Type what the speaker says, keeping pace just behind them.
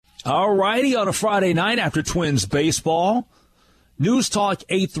All righty, on a Friday night after Twins baseball, News Talk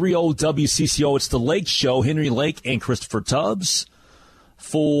 830 WCCO. It's the Lake Show. Henry Lake and Christopher Tubbs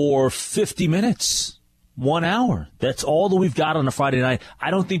for 50 minutes, 1 hour. That's all that we've got on a Friday night. I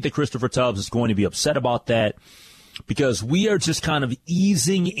don't think that Christopher Tubbs is going to be upset about that because we are just kind of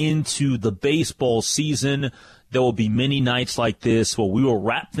easing into the baseball season. There will be many nights like this where we will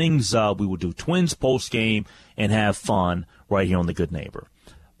wrap things up. We will do Twins postgame and have fun right here on The Good Neighbor.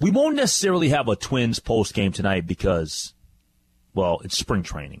 We won't necessarily have a Twins postgame tonight because, well, it's spring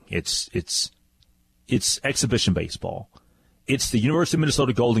training. It's exhibition baseball. It's the University of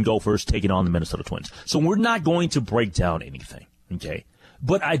Minnesota Golden Gophers taking on the Minnesota Twins. So we're not going to break down anything, okay?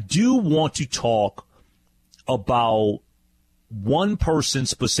 But I do want to talk about one person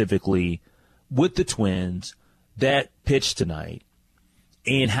specifically with the Twins that pitched tonight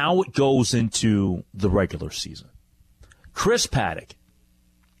and how it goes into the regular season. Chris Paddack,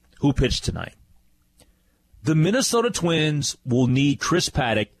 who pitched tonight. The Minnesota Twins will need Chris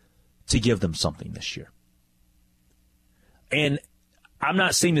Paddack to give them something this year. And I'm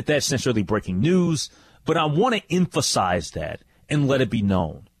not saying that that's necessarily breaking news, but I want to emphasize that and let it be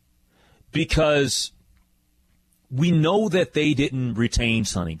known. Because we know that they didn't retain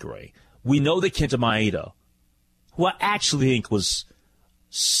Sonny Gray. We know that Kenta Maeda, who I actually think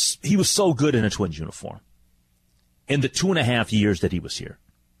he was so good in a Twins uniform in the 2.5 years that he was here.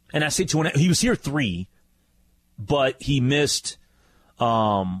 And I say 2.5, he was here 3, but he missed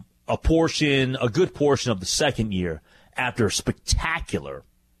a good portion of the second year after a spectacular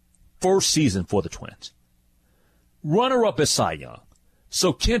first season for the Twins. Runner-up is Cy Young.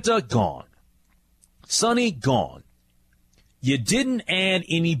 So Kenta, gone. Sonny, gone. You didn't add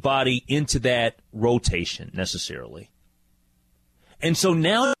anybody into that rotation necessarily. And so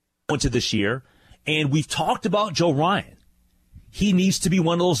now into this year, and we've talked about Joe Ryan. He needs to be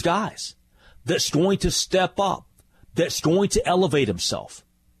one of those guys that's going to step up, that's going to elevate himself.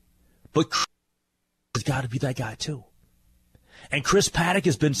 But Chris has got to be that guy too. And Chris Paddack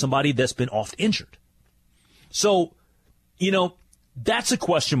has been somebody that's been oft injured. So, that's a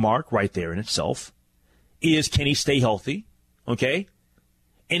question mark right there in itself. Can he stay healthy? Okay?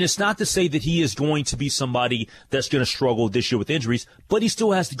 And it's not to say that he is going to be somebody that's going to struggle this year with injuries, but he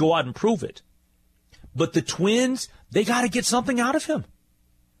still has to go out and prove it. But the Twins, they got to get something out of him.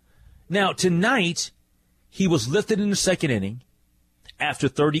 Now, tonight, he was lifted in the second inning after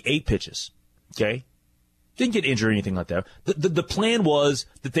 38 pitches. Okay? Didn't get injured or anything like that. The plan was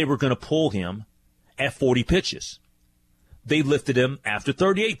that they were going to pull him at 40 pitches. They lifted him after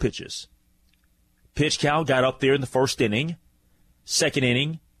 38 pitches. Pitch count got up there in the first inning. Second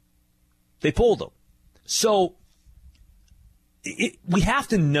inning, they pulled him. So we have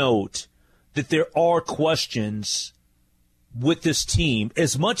to note that there are questions with this team.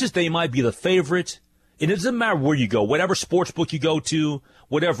 As much as they might be the favorite, and it doesn't matter where you go, whatever sports book you go to,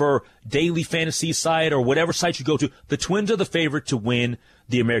 whatever daily fantasy site or whatever site you go to, the Twins are the favorite to win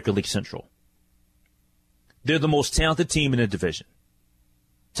the American League Central. They're the most talented team in the division,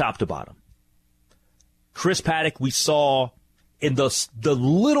 top to bottom. Chris Paddack, we saw in the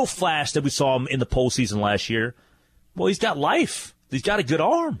little flash that we saw him in the postseason last year, well, he's got life. He's got a good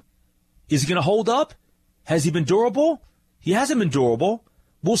arm. Is he going to hold up? Has he been durable? He hasn't been durable.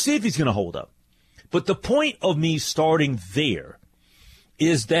 We'll see if he's going to hold up. But the point of me starting there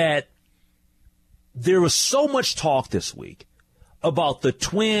is that there was so much talk this week about the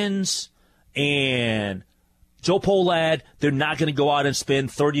Twins and Joe Pohlad. They're not going to go out and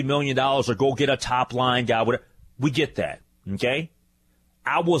spend $30 million or go get a top-line guy. Whatever. We get that, okay?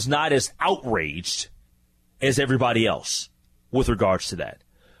 I was not as outraged as everybody else with regards to that.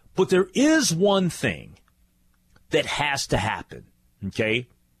 But there is one thing that has to happen, okay?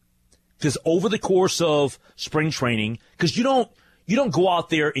 Because over the course of spring training, because you don't go out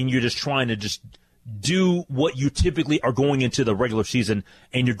there and you're just trying to just do what you typically are going into the regular season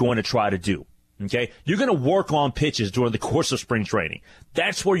and you're going to try to do, okay? You're going to work on pitches during the course of spring training.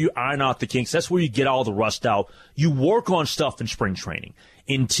 That's where you iron out the kinks. That's where you get all the rust out. You work on stuff in spring training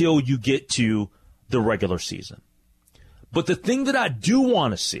until you get to the regular season. But the thing that I do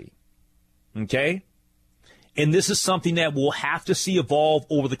want to see, okay, and this is something that we'll have to see evolve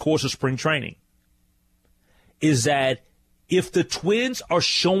over the course of spring training, is that if the Twins are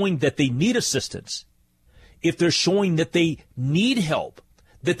showing that they need assistance, if they're showing that they need help,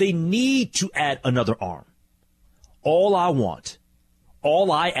 that they need to add another arm, all I want,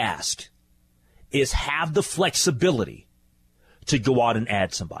 all I ask is have the flexibility to go out and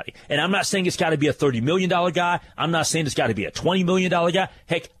add somebody. And I'm not saying it's got to be a $30 million guy. I'm not saying it's got to be a $20 million guy.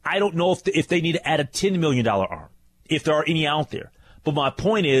 Heck, I don't know if they need to add a $10 million arm, if there are any out there. But my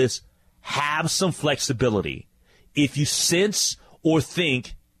point is, have some flexibility if you sense or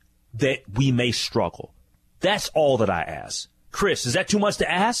think that we may struggle. That's all that I ask. Chris, is that too much to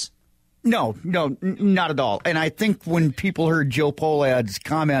ask? No, not at all. And I think when people heard Joe Polad's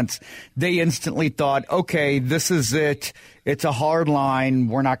comments, they instantly thought, okay, this is it. It's a hard line.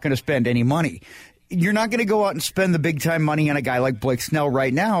 We're not going to spend any money. You're not going to go out and spend the big-time money on a guy like Blake Snell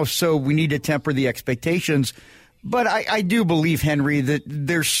right now, so we need to temper the expectations. But I do believe, Henry, that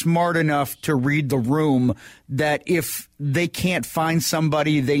they're smart enough to read the room that if they can't find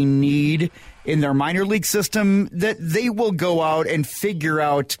somebody they need in their minor league system, that they will go out and figure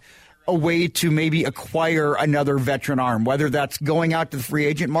out a way to maybe acquire another veteran arm, whether that's going out to the free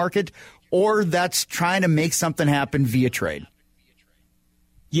agent market or that's trying to make something happen via trade.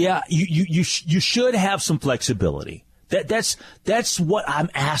 Yeah, you should have some flexibility. That's what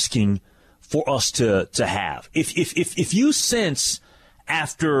I'm asking for us to have. If you sense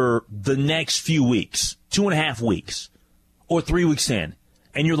after the next few weeks, 2.5 weeks, or 3 weeks in,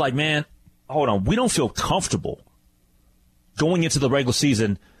 and you're like, man, hold on, we don't feel comfortable going into the regular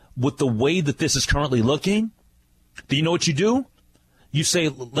season with the way that this is currently looking, do you know what you do? You say,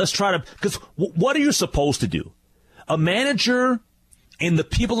 let's try to, because what are you supposed to do? A manager and the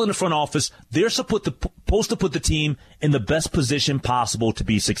people in the front office, they're supposed to put the team in the best position possible to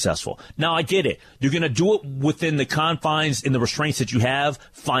be successful. Now, I get it. You're going to do it within the confines and the restraints that you have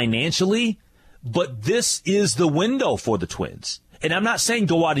financially, but this is the window for the Twins. And I'm not saying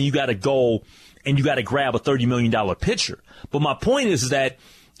go out and you got to go and you got to grab a $30 million pitcher. But my point is that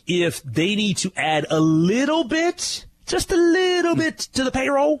if they need to add a little bit, just a little bit to the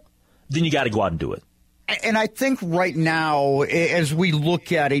payroll, then you got to go out and do it. And I think right now, as we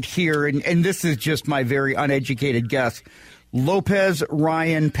look at it here, and this is just my very uneducated guess, Lopez,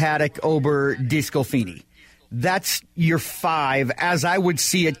 Ryan, Paddock, Ober, DeSclafani. That's your 5, as I would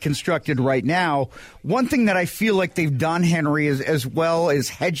see it constructed right now. One thing that I feel like they've done, Henry, is as well as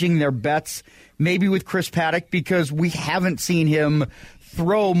hedging their bets, maybe with Chris Paddock, because we haven't seen him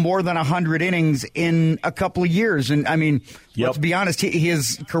throw more than 100 innings in a couple of years. And, I mean, let's be honest,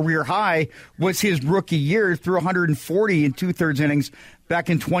 his career high was his rookie year, threw 140 and 2/3 innings back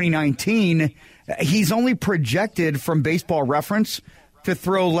in 2019. He's only projected from Baseball Reference to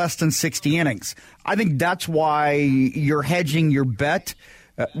throw less than 60 innings. I think that's why you're hedging your bet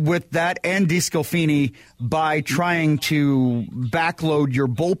with that and DeSclafani by trying to backload your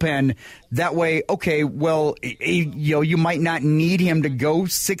bullpen. That way, okay, well, you might not need him to go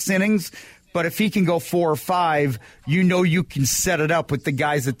 6 innings, but if he can go 4 or 5, you can set it up with the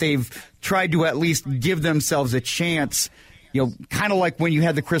guys that they've tried to at least give themselves a chance. Kind of like when you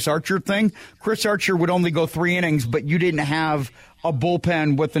had the Chris Archer thing. Chris Archer would only go 3 innings, but you didn't have a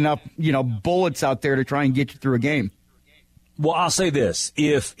bullpen with enough, bullets out there to try and get you through a game. Well, I'll say this.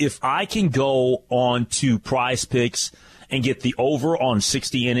 If I can go on to Prize Picks and get the over on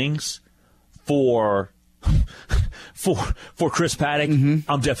 60 innings for Chris Paddock,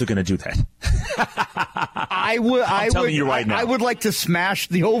 I'm definitely going to do that. I'm telling you right now. I would like to smash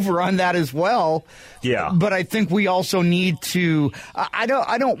the over on that as well. Yeah. But I think we also need to I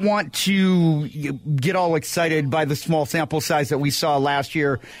don't want to get all excited by the small sample size that we saw last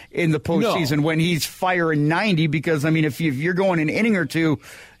year in the postseason when he's firing 90, because, I mean, if you're going an inning or two,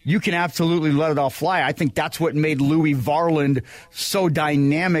 you can absolutely let it all fly. I think that's what made Louis Varland so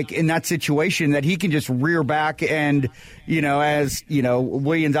dynamic in that situation, that he can just rear back and, as,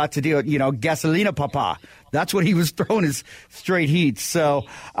 Williams ought to do, gasolina papa. That's what he was throwing his straight heat. So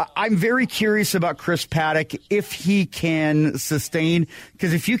I'm very curious about Chris Paddock, if he can sustain,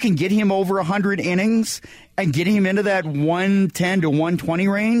 because if you can get him over 100 innings and get him into that 110 to 120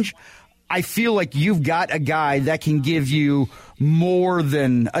 range, I feel like you've got a guy that can give you more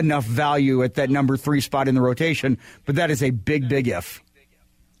than enough value at that number 3 spot in the rotation. But that is a big, big if.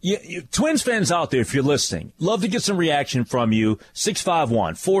 Yeah, Twins fans out there, if you're listening, love to get some reaction from you.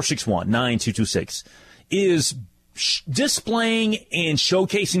 651-461-9226. Is displaying and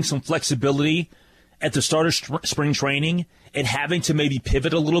showcasing some flexibility at the start of spring training and having to maybe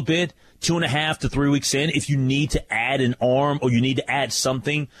pivot a little bit 2.5 to 3 weeks in if you need to add an arm or you need to add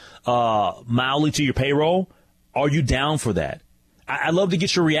something mildly to your payroll. Are you down for that? I'd love to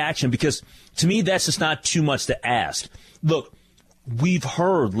get your reaction, because to me that's just not too much to ask. Look, we've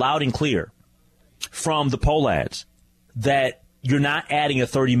heard loud and clear from the Polads that you're not adding a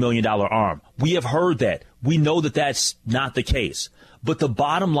 $30 million arm. We have heard that. We know that that's not the case. But the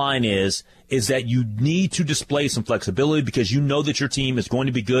bottom line is that you need to display some flexibility, because you know that your team is going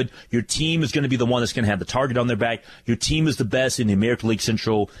to be good. Your team is going to be the one that's going to have the target on their back. Your team is the best in the American League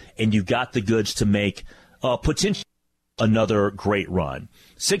Central, and you've got the goods to make potential another great run.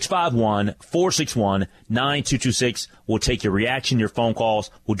 651-461-9226. We'll take your reaction, your phone calls.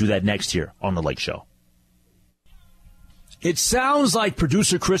 We'll do that next year on The Lake Show. It sounds like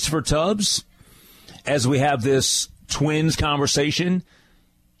producer Christopher Tubbs, as we have this Twins conversation,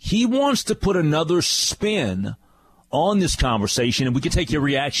 he wants to put another spin on this conversation, and we can take your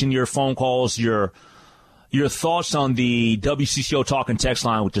reaction, your phone calls, your thoughts on the WCCO talk and text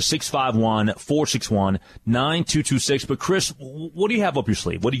line, which is 651-461-9226. But, Chris, what do you have up your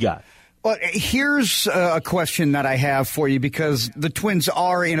sleeve? What do you got? Well, here's a question that I have for you, because the Twins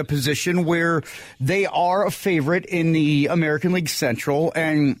are in a position where they are a favorite in the American League Central.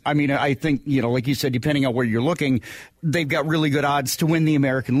 And, I mean, I think, like you said, depending on where you're looking, they've got really good odds to win the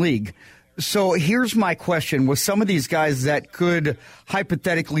American League. So here's my question. With some of these guys that could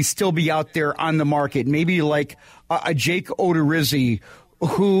hypothetically still be out there on the market, maybe like a Jake Odorizzi,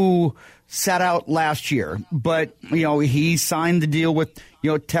 who sat out last year, but, he signed the deal with,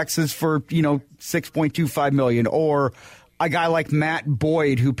 Texas for, $6.25 million, or a guy like Matt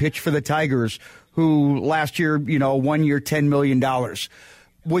Boyd, who pitched for the Tigers, who last year, 1 year, $10 million.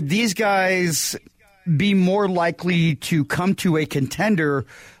 Would these guys be more likely to come to a contender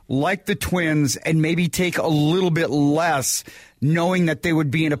like the Twins and maybe take a little bit less, knowing that they would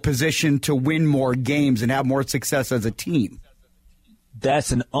be in a position to win more games and have more success as a team?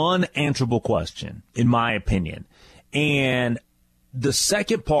 That's an unanswerable question, in my opinion. And the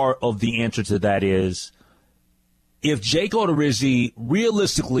second part of the answer to that is, if Jake Odorizzi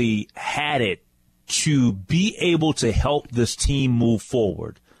realistically had it to be able to help this team move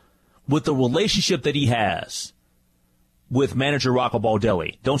forward with the relationship that he has with manager Rocco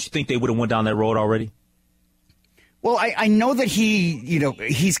Baldelli, don't you think they would have went down that road already? Well, I know that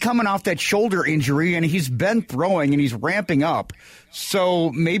he's coming off that shoulder injury, and he's been throwing and he's ramping up. So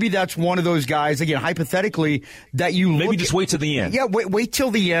maybe that's one of those guys, again, hypothetically, that you maybe just wait till the end. Yeah, wait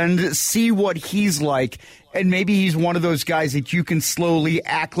till the end, see what he's like, and maybe he's one of those guys that you can slowly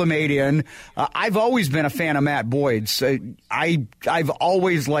acclimate in. I've always been a fan of Matt Boyd's. I've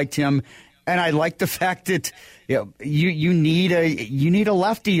always liked him, and I like the fact that you need a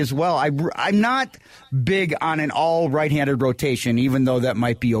lefty as well. I'm not big on an all right-handed rotation, even though that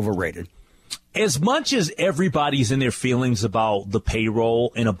might be overrated. As much as everybody's in their feelings about the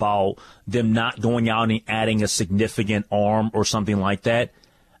payroll and about them not going out and adding a significant arm or something like that,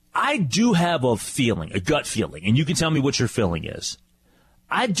 I do have a feeling, a gut feeling, and you can tell me what your feeling is.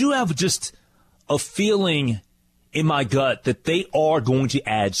 I do have just a feeling in my gut that they are going to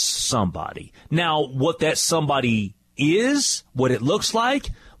add somebody. Now, what that somebody is, what it looks like,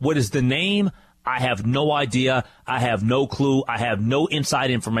 what is the name, I have no idea. I have no clue. I have no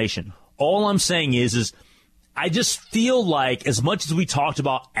inside information. All I'm saying is I just feel like, as much as we talked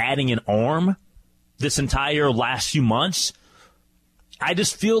about adding an arm this entire last few months, I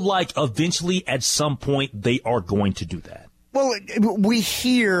just feel like eventually at some point they are going to do that. Well, we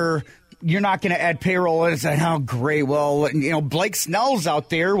hear you're not going to add payroll, and it's like, oh, great. Well, Blake Snell's out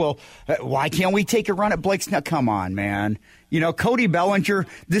there. Well, why can't we take a run at Blake Snell? Come on, man. Cody Bellinger,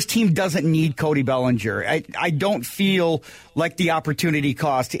 this team doesn't need Cody Bellinger. I don't feel like the opportunity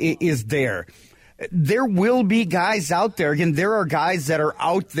cost is there. There will be guys out there. Again, there are guys that are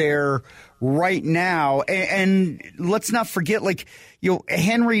out there right now. And let's not forget,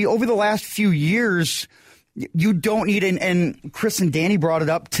 Henry, over the last few years, you don't need and Chris and Danny brought it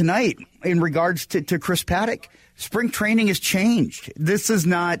up tonight in regards to Chris Paddock. Spring training has changed. This is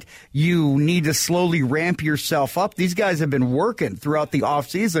not you need to slowly ramp yourself up. These guys have been working throughout the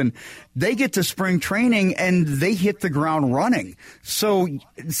offseason. They get to spring training and they hit the ground running. So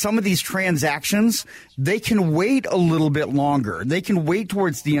some of these transactions, they can wait a little bit longer. They can wait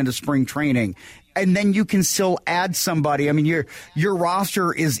towards the end of spring training. And then you can still add somebody. I mean, your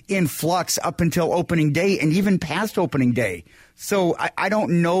roster is in flux up until opening day and even past opening day. So I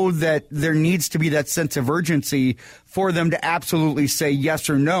don't know that there needs to be that sense of urgency for them to absolutely say yes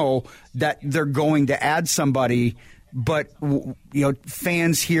or no that they're going to add somebody. But,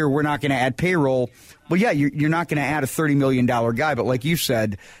 fans here, we're not going to add payroll. Well, yeah, you're not going to add a $30 million guy. But like you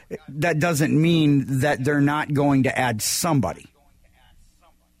said, that doesn't mean that they're not going to add somebody.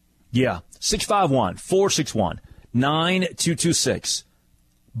 Yeah. 651-461-9226.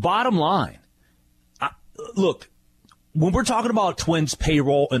 Bottom line, look, when we're talking about Twins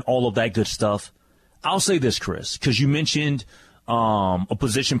payroll and all of that good stuff, I'll say this, Chris, because you mentioned a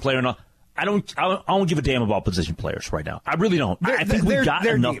position player. And I don't give a damn about position players right now. I really don't. I think we've got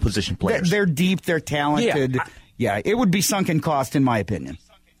enough deep. Position players. They're deep. They're talented. Yeah, it would be sunken cost, in my opinion.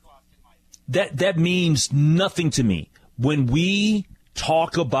 That means nothing to me. When we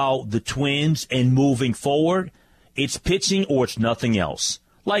talk about the Twins and moving forward, It's pitching or it's nothing else.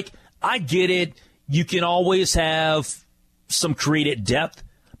 Like, I get it. You can always have some creative depth,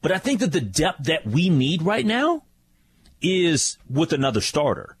 but I think that the depth that we need right now is with another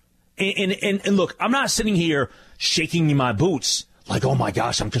starter. And look, I'm not sitting here shaking in my boots like, oh my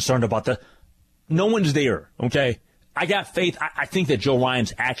gosh, I'm concerned about no one's there, okay? I got faith. I think that Joe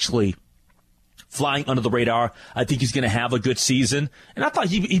Ryan's actually flying under the radar. I think he's going to have a good season. And I thought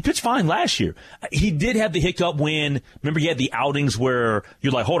he pitched fine last year. He did have the hiccup when, remember, he had the outings where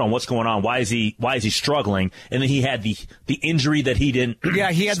you're like, hold on, what's going on? Why is he struggling? And then he had the injury that he didn't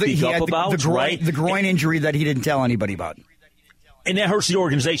speak up about. The groin injury that he didn't tell anybody about. And that hurts the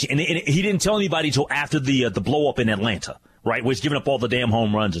organization. And he didn't tell anybody until after the blow up in Atlanta, right? Where he's giving up all the damn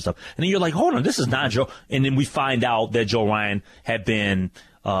home runs and stuff. And then you're like, hold on, this is not Joe. And then we find out that Joe Ryan had been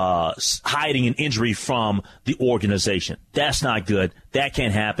hiding an injury from the organization. That's not good. That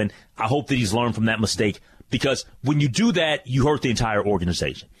can't happen. I hope that he's learned from that mistake, because when you do that, you hurt the entire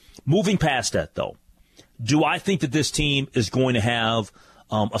organization. Moving past that, though, do I think that this team is going to have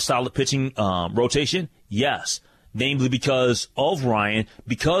a solid pitching rotation? Yes. Namely because of Ryan,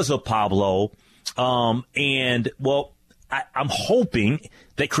 because of Pablo, and, well, I'm hoping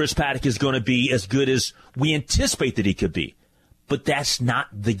that Chris Paddock is going to be as good as we anticipate that he could be. But that's not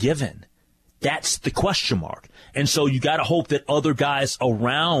the given. That's the question mark. And so you got to hope that other guys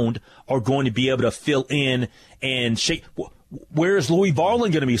around are going to be able to fill in and shake. Where is Louis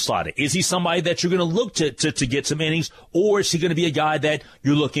Varland going to be slotted? Is he somebody that you're going to look to get some innings, or is he going to be a guy that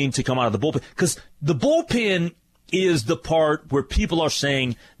you're looking to come out of the bullpen? Because the bullpen is the part where people are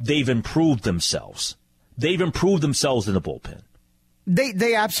saying they've improved themselves. They've improved themselves in the bullpen.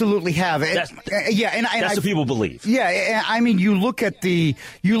 They absolutely have. That's what people believe. Yeah, I mean, you look at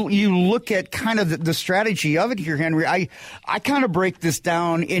you look at kind of the strategy of it here, Henry. I kind of break this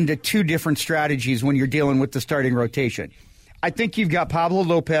down into two different strategies when you're dealing with the starting rotation. I think you've got Pablo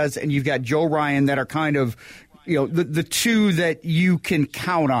Lopez and you've got Joe Ryan that are kind of, the two that you can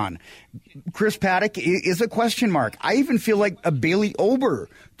count on. Chris Paddock is a question mark. I even feel like a Bailey Ober,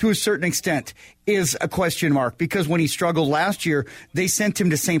 to a certain extent, is a question mark, because when he struggled last year, they sent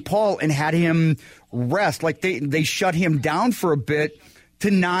him to St. Paul and had him rest. Like they shut him down for a bit to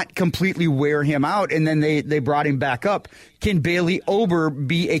not completely wear him out, and then they brought him back up. Can Bailey Ober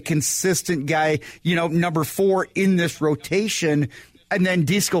be a consistent guy, number 4 in this rotation? And then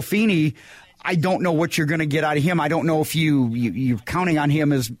DeSclafani, I don't know what you're going to get out of him. I don't know if you're counting on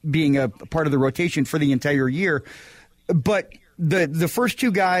him as being a part of the rotation for the entire year. But the first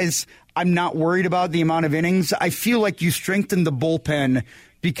two guys, I'm not worried about the amount of innings. I feel like you strengthen the bullpen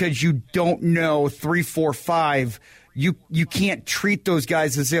because you don't know 3, 4, 5. You can't treat those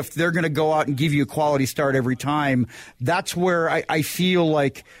guys as if they're going to go out and give you a quality start every time. That's where I feel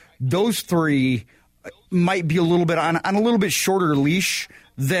like those three might be a little bit on a little bit shorter leash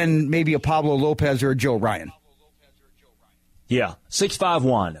than maybe a Pablo Lopez or a Joe Ryan. Yeah,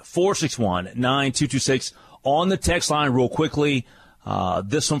 651-461-9226 on the text line real quickly.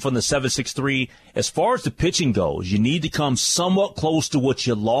 This one from the 763. As far as the pitching goes, you need to come somewhat close to what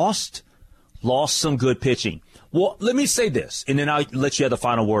you lost. Lost some good pitching. Well, let me say this, and then I'll let you have the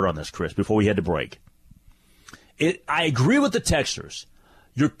final word on this, Chris, before we head to break. I agree with the texters.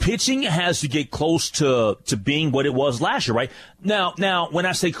 Your pitching has to get close to being what it was last year, right? Now, when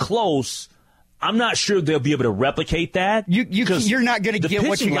I say close, I'm not sure they'll be able to replicate that. You're not going to get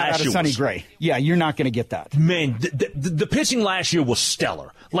what you got out of Sonny Gray. Yeah, you're not going to get that. Man, the pitching last year was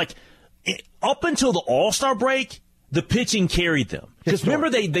stellar. Like, up until the All-Star break, the pitching carried them. Because remember,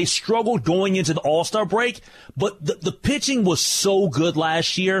 they struggled going into the All-Star break, but the pitching was so good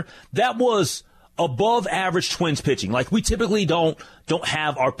last year. That was above average Twins pitching. Like, we typically don't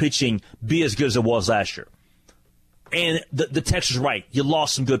have our pitching be as good as it was last year. And the text is right. You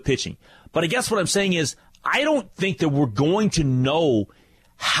lost some good pitching. But I guess what I'm saying is I don't think that we're going to know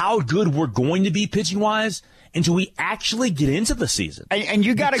how good we're going to be pitching-wise until we actually get into the season. And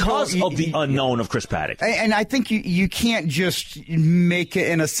you got to go because of the unknown of Chris Paddock. And I think you can't just make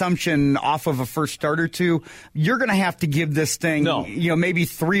an assumption off of a first start or two. You're going to have to give this thing, maybe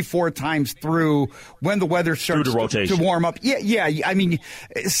 3-4 times through when the weather starts to warm up. Yeah. I mean,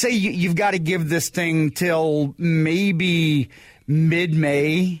 say you've got to give this thing till maybe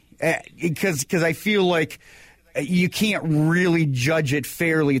mid-May, because I feel like you can't really judge it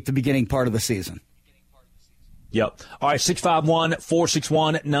fairly at the beginning part of the season. Yep. All right,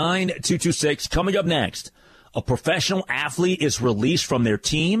 651-461-9226. Coming up next, a professional athlete is released from their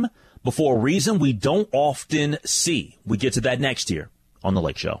team for a reason we don't often see. We get to that next year on The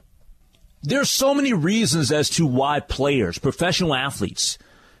Lake Show. There's so many reasons as to why players, professional athletes,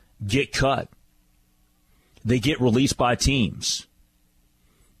 get cut. they get released by teams.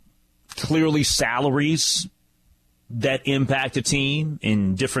 Clearly salaries that impact a team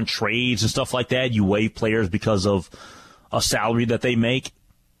in different trades and stuff like that. You waive players because of a salary that they make.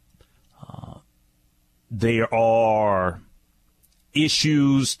 There are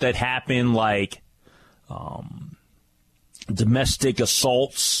issues that happen like domestic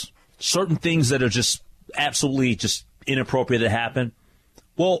assaults, certain things that are just absolutely just inappropriate that happen.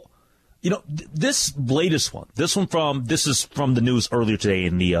 Well, this latest one, this is from the news earlier today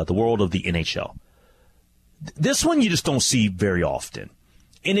in the world of the NHL. This one you just don't see very often.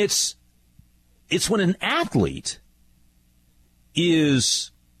 And it's when an athlete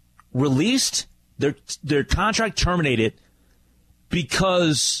is released, their contract terminated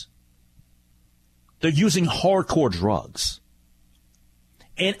because they're using hardcore drugs.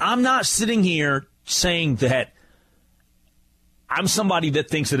 And I'm not sitting here saying that I'm somebody that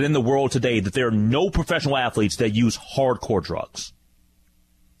thinks that in the world today that there are no professional athletes that use hardcore drugs.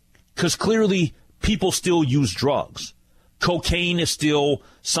 Because clearly people still use drugs. Cocaine is still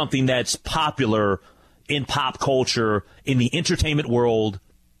something that's popular in pop culture, in the entertainment world,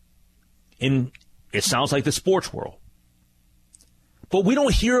 in, it sounds like, the sports world. But we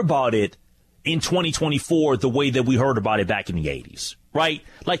don't hear about it in 2024 the way that we heard about it back in the 80s, right?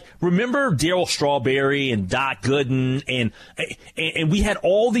 Like, remember Darryl Strawberry and Doc Gooden, and we had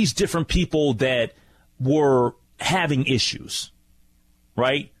all these different people that were having issues,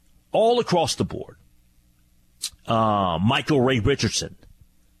 right? All across the board. Michael Ray Richardson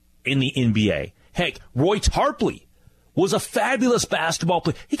in the NBA. Heck, Roy Tarpley was a fabulous basketball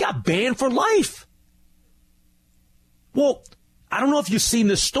player. He got banned for life. Well, I don't know if you've seen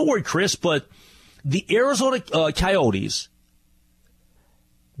this story, Chris, but the Arizona Coyotes,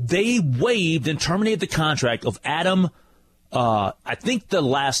 they waived and terminated the contract of Adam, I think the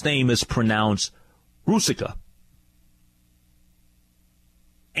last name is pronounced Rusica.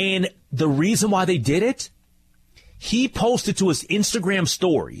 And the reason why they did it, he posted to his Instagram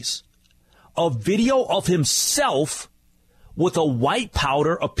stories a video of himself with a white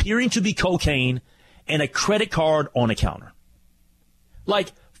powder appearing to be cocaine and a credit card on a counter.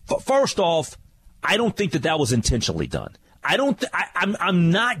 Like, first off, I don't think that was intentionally done. I'm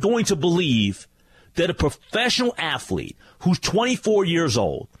not going to believe that a professional athlete who's 24 years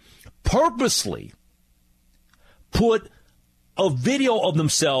old purposely put a video of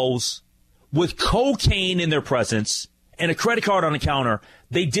themselves with cocaine in their presence and a credit card on the counter.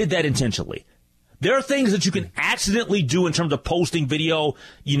 They did that intentionally. There are things that you can accidentally do in terms of posting video,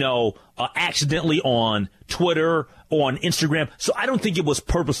 accidentally on Twitter or on Instagram. So I don't think it was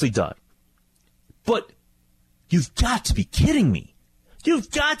purposely done. But you've got to be kidding me. You've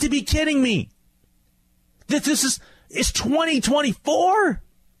got to be kidding me. It's 2024.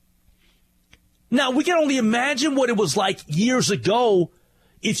 Now, we can only imagine what it was like years ago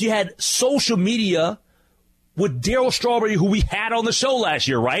if you had social media with Darryl Strawberry, who we had on the show last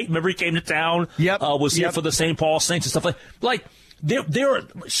year, right? Remember he came to town, was here for the St. Paul Saints and stuff like there are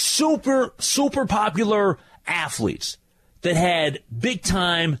super, super popular athletes that had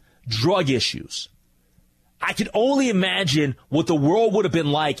big-time drug issues. I can only imagine what the world would have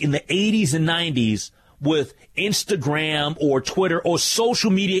been like in the 80s and 90s with Instagram or Twitter or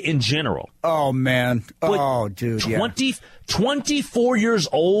social media in general. Oh, man. Dude, 24 years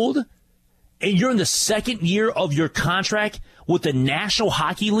old, and you're in the second year of your contract with the National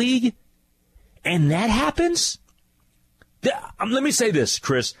Hockey League, and that happens? Let me say this,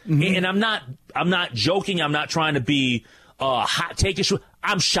 Chris, and I'm not joking. I'm not trying to be hot take issue.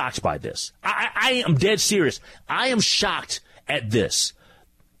 I'm shocked by this. I am dead serious. I am shocked at this.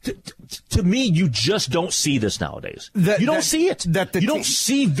 To me, you just don't see this nowadays. You don't see it. You don't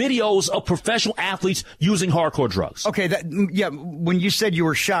see videos of professional athletes using hardcore drugs. Okay, when you said you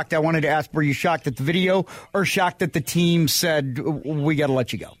were shocked, I wanted to ask, were you shocked at the video or shocked that the team said, we got to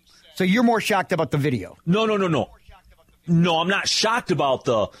let you go? So you're more shocked about the video. No. No, I'm not shocked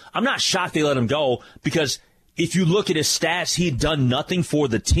I'm not shocked they let him go, because if you look at his stats, he had done nothing for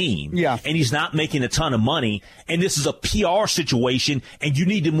the team. Yeah. And he's not making a ton of money. And this is a PR situation, and you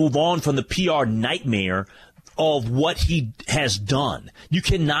need to move on from the PR nightmare of what he has done. You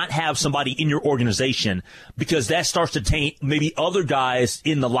cannot have somebody in your organization, because that starts to taint maybe other guys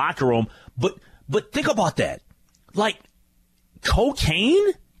in the locker room. But think about that. Like,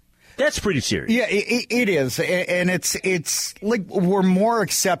 cocaine? That's pretty serious. Yeah, it is. And it's like we're more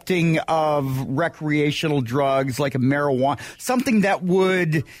accepting of recreational drugs like a marijuana, something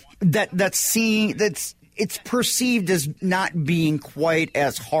it's perceived as not being quite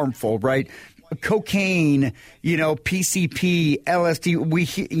as harmful, right? cocaine, PCP,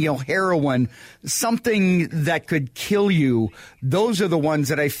 LSD, heroin, something that could kill you. Those are the ones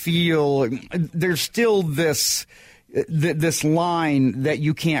that I feel there's still this line that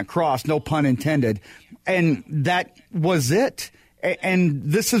you can't cross, no pun intended. And that was it. And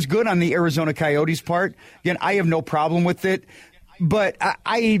this is good on the Arizona Coyotes' part. Again, I have no problem with it. But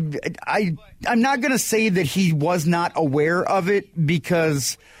I'm not going to say that he was not aware of it,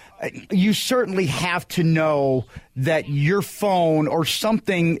 because you certainly have to know that your phone or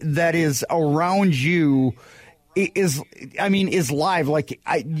something that is around you is live. Like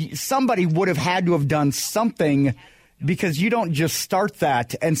somebody would have had to have done something, because you don't just start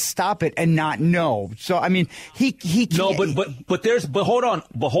that and stop it and not know. So he can't. No, but hold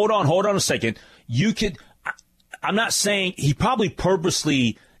on a second. I'm not saying he probably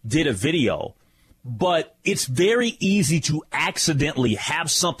purposely did a video, but it's very easy to accidentally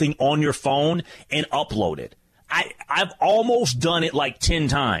have something on your phone and upload it. I've almost done it like 10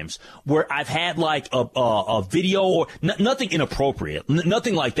 times, where I've had like a video or nothing inappropriate,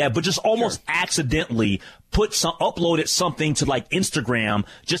 nothing like that, but just almost accidentally uploaded something to like Instagram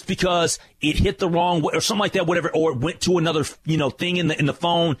just because it hit the wrong way or something like that, whatever, or it went to another thing in the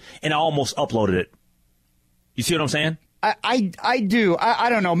phone, and I almost uploaded it. You see what I'm saying? I do. I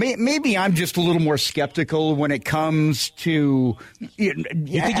don't know. Maybe I'm just a little more skeptical when it comes to. You think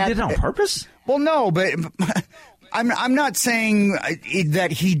he did it on purpose? Well, no, but I'm not saying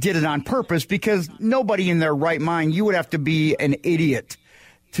that he did it on purpose, because nobody in their right mind, you would have to be an idiot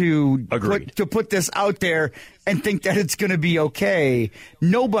to put this out there and think that it's going to be okay.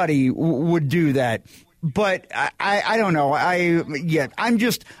 Nobody would do that. But I don't know.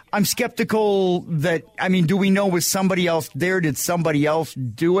 I'm skeptical that, do we know, was somebody else there? Did somebody else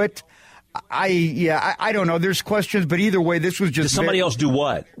do it? I don't know. There's questions, but either way, this was just. Did somebody else do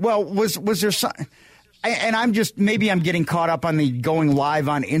what? Well, was there some? And maybe I'm getting caught up on the going live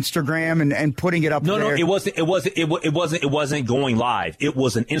on Instagram and putting it up there. No, it wasn't going live. It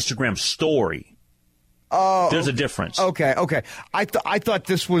was an Instagram story. Oh, there's a difference. Okay. I thought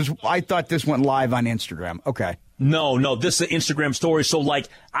this went live on Instagram. Okay. No, this is an Instagram story. So, like,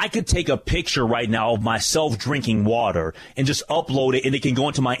 I could take a picture right now of myself drinking water and just upload it, and it can go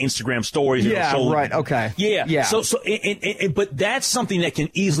into my Instagram stories. Yeah, right. Okay. Yeah. So, but that's something that can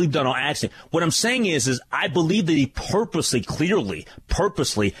easily be done on accident. What I'm saying is I believe that he purposely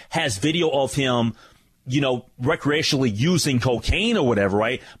has video of him, recreationally using cocaine or whatever,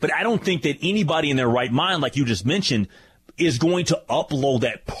 right? But I don't think that anybody in their right mind, like you just mentioned, is going to upload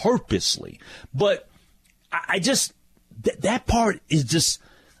that purposely. But I just, that part is just,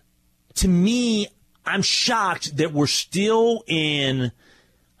 to me, I'm shocked that we're still in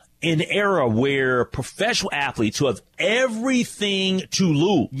an era where professional athletes who have everything to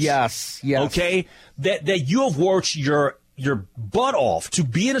lose. Yes. Okay? That you have worked your butt off to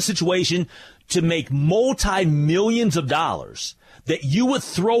be in a situation to make multi-millions of dollars, that you would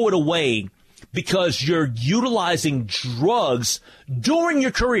throw it away because you're utilizing drugs during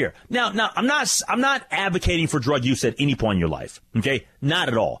your career. Now, I'm not advocating for drug use at any point in your life. Okay? Not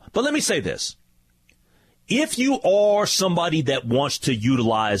at all. But let me say this. If you are somebody that wants to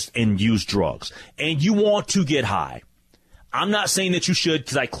utilize and use drugs and you want to get high, I'm not saying that you should,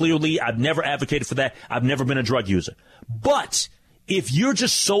 because I've never advocated for that. I've never been a drug user. But if you're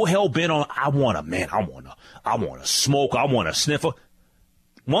just so hell-bent on, I want to smoke, I want to sniff, why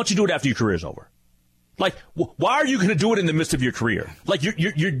don't you do it after your career's over? Like, why are you going to do it in the midst of your career? Like,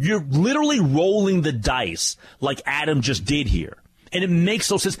 you're literally rolling the dice like Adam just did here. And it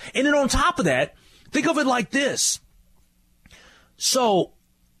makes no sense. And then on top of that, think of it like this. So,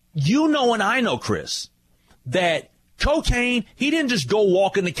 and I know, Chris, that cocaine, he didn't just go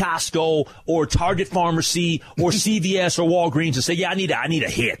walk into Costco or Target Pharmacy or CVS or Walgreens and say, I need a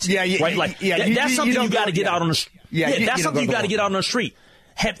hit. Yeah, right? Like, that's something you got to get out on the street. That's something you got to get out on the street.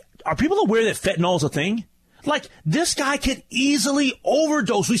 Are people aware that fentanyl is a thing? Like, this guy could easily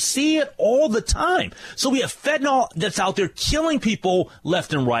overdose. We see it all the time. So we have fentanyl that's out there killing people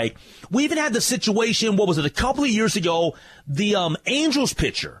left and right. We even had the situation, a couple of years ago, the Angels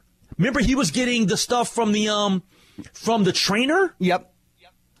pitcher. Remember, he was getting the stuff from the trainer? Yep.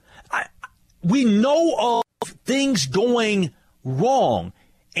 We know of things going wrong,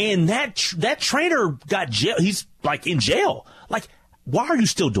 and that trainer got jail. He's like in jail. Like, why are you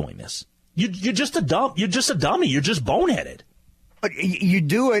still doing this? You're just a dummy. You're just boneheaded. But you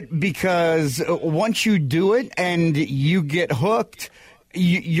do it because once you do it and you get hooked,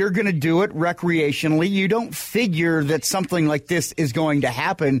 you're going to do it recreationally. You don't figure that something like this is going to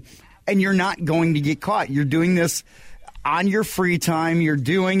happen, and you're not going to get caught. You're doing this on your free time. You're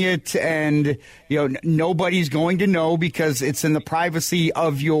doing it, and nobody's going to know because it's in the privacy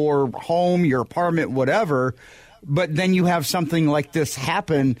of your home, your apartment, whatever. But then you have something like this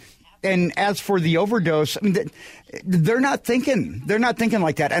happen. And as for the overdose, I mean, they're not thinking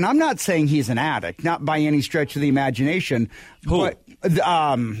like that. And I'm not saying he's an addict, not by any stretch of the imagination. Who? But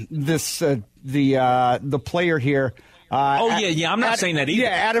the player here. I'm not saying that either. Yeah,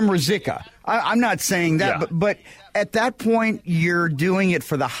 Adam Ruzicka. I'm not saying that, but at that point, you're doing it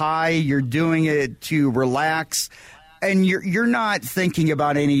for the high. You're doing it to relax. And you're not thinking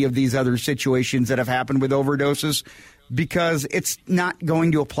about any of these other situations that have happened with overdoses, because it's not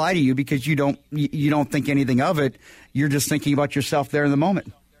going to apply to you because you don't think anything of it. You're just thinking about yourself there in the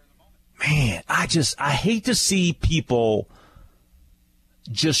moment. Man, I hate to see people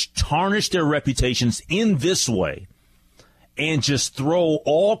just tarnish their reputations in this way and just throw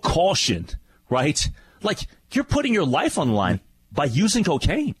all caution, right? Like, you're putting your life on the line by using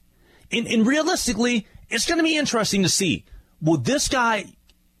cocaine. And realistically, it's going to be interesting to see.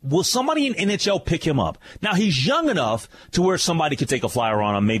 Will somebody in NHL pick him up? Now, he's young enough to where somebody could take a flyer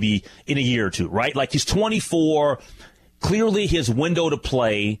on him maybe in a year or two, right? Like, he's 24. Clearly, his window to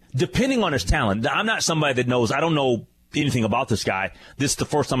play, depending on his talent. I'm not somebody that knows. I don't know anything about this guy. This is the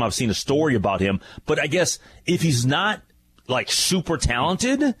first time I've seen a story about him. But I guess if he's not, like, super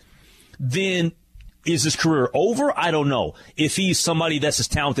talented, then is his career over? I don't know. If he's somebody that's as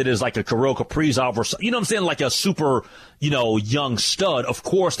talented as like a Kirill Kaprizov or, you know what I'm saying, like a super, young stud, of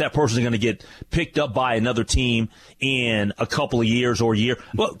course that person's going to get picked up by another team in a couple of years or a year.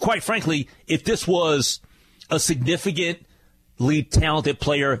 But quite frankly, if this was a significantly talented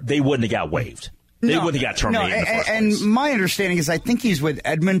player, they wouldn't have got waived. They wouldn't have got terminated in the first place. And my understanding is I think he's with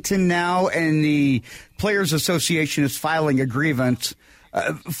Edmonton now, and the Players Association is filing a grievance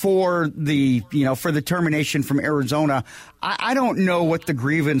for the termination from Arizona. I don't know what the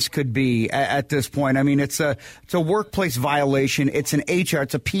grievance could be at this point. I mean, it's a workplace violation. It's an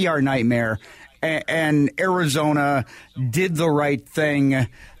it's a PR nightmare. And Arizona did the right thing.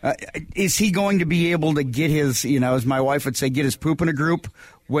 Is he going to be able to get his, as my wife would say, get his poop in a group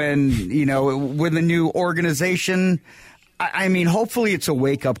when, with a new organization? I mean, hopefully it's a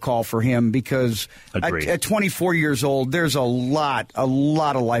wake-up call for him because at 24 years old, there's a lot of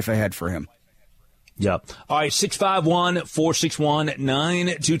life ahead for him. Yep. All right,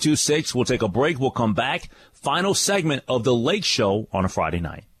 651-461-9226. We'll take a break. We'll come back. Final segment of the Lake Show on a Friday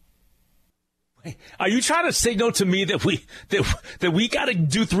night. Are you trying to signal to me that we got to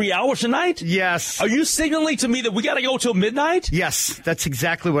do 3 hours tonight? Yes. Are you signaling to me that we got to go till midnight? Yes, that's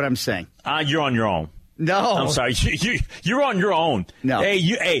exactly what I'm saying. You're on your own. No. I'm sorry. You're on your own. No.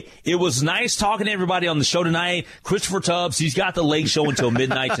 Hey, it was nice talking to everybody on the show tonight. Christopher Tubbs, he's got the Lake Show until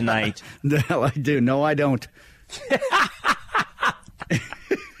midnight tonight. No, I do. No, I don't.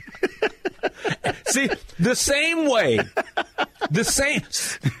 See, the same way.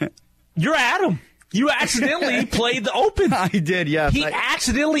 You're Adam. You accidentally played the Open. I did, yes. He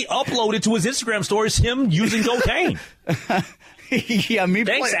accidentally uploaded to his Instagram stories him using cocaine. Yeah,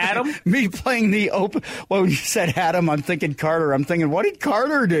 Thanks, Adam. Me playing the Open. Well, when you said Adam, I'm thinking Carter. I'm thinking, what did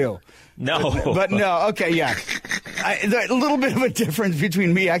Carter do? No. But no, okay, yeah. There's a little bit of a difference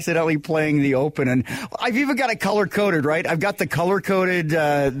between me accidentally playing the Open, and I've even got it color-coded, right? I've got the color-coded,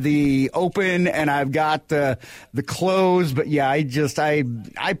 the Open, and I've got the close, but yeah,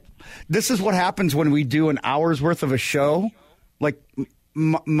 this is what happens when we do an hour's worth of a show. Like,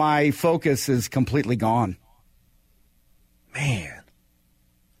 my focus is completely gone. Man.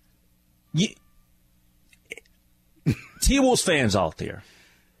 T-Wolves fans out there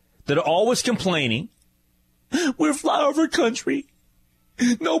that are always complaining, we're flyover country.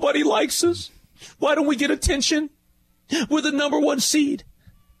 Nobody likes us. Why don't we get attention? We're the number one seed.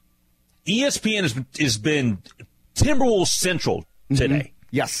 ESPN has been Timberwolves Central today. Mm-hmm.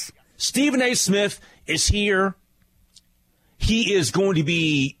 Yes. Stephen A. Smith is here. He is going to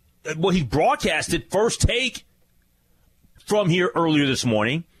be, he broadcasted First Take from here earlier this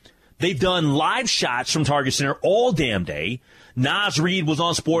morning. They've done live shots from Target Center all damn day. Naz Reid was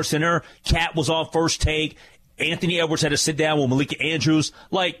on SportsCenter. Kat was on First Take. Anthony Edwards had to sit down with Malika Andrews.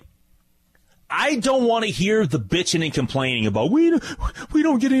 Like, I don't want to hear the bitching and complaining about we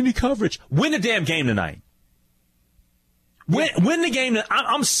don't get any coverage. Win the damn game tonight. Win the game.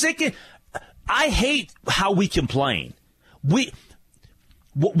 I'm sick of. I hate how we complain. What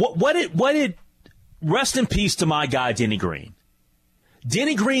did rest in peace to my guy Denny Green.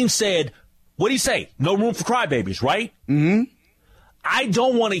 Denny Green said, what did he say? No room for crybabies, right? Mm-hmm. I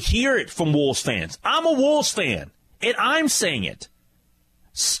don't want to hear it from Wolves fans. I'm a Wolves fan, and I'm saying it.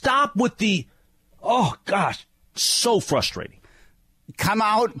 Stop with the, So frustrating. Come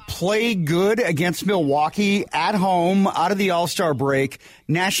out, play good against Milwaukee at home, out of the All-Star break,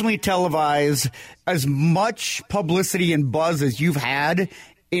 nationally televised, as much publicity and buzz as you've had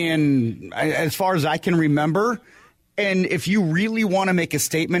in as far as I can remember. And if you really want to make a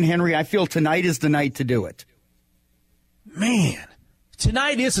statement, Henry, I feel tonight is the night to do it. Man,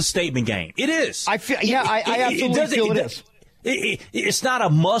 tonight is a statement game. It is. I absolutely feel it is. It's not a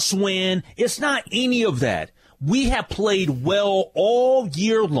must-win. It's not any of that. We have played well all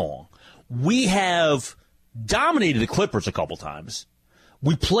year long. We have dominated the Clippers a couple times.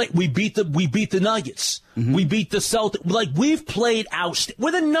 We beat the Nuggets. Mm-hmm. We beat the Celtics. Like, we've played out.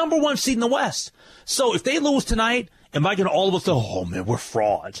 We're the number one seed in the West. So if they lose tonight, am I going to all of us say, oh man, we're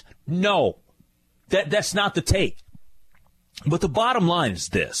frauds? No, that's not the take. But the bottom line is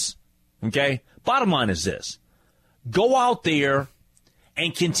this. Okay, bottom line is this: go out there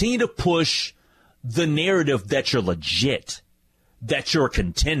and continue to push the narrative that you're legit, that you're a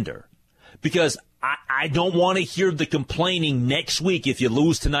contender. Because I don't want to hear the complaining next week if you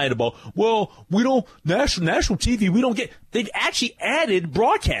lose tonight about, well, we don't, national TV, we don't get, they've actually added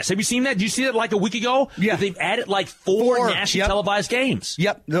broadcasts. Have you seen that? Did you see that like a week ago? Yeah. They've added like four nationally televised games.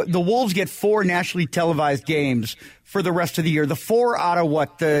 Yep. The Wolves get 4 nationally televised games for the rest of the year. The 4 out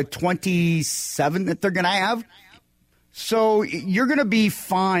of the 27 that they're going to have. So you're going to be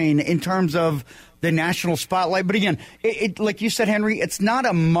fine in terms of the national spotlight. But again, it like you said, Henry, it's not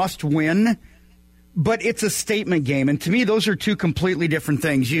a must-win, but it's a statement game. And to me, those are two completely different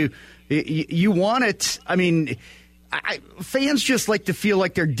things. You want it. I mean, fans just like to feel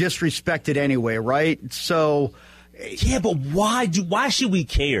like they're disrespected anyway, right? So, yeah, but why should we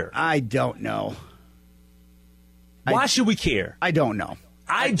care? I don't know. Why should we care? I don't know.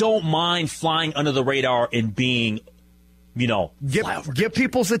 I don't mind flying under the radar and being, get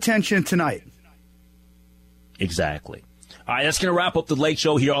people's attention tonight. Exactly. All right, that's going to wrap up the Late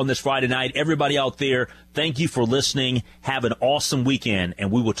Show here on this Friday night. Everybody out there, thank you for listening. Have an awesome weekend, and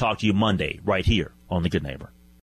we will talk to you Monday right here on The Good Neighbor.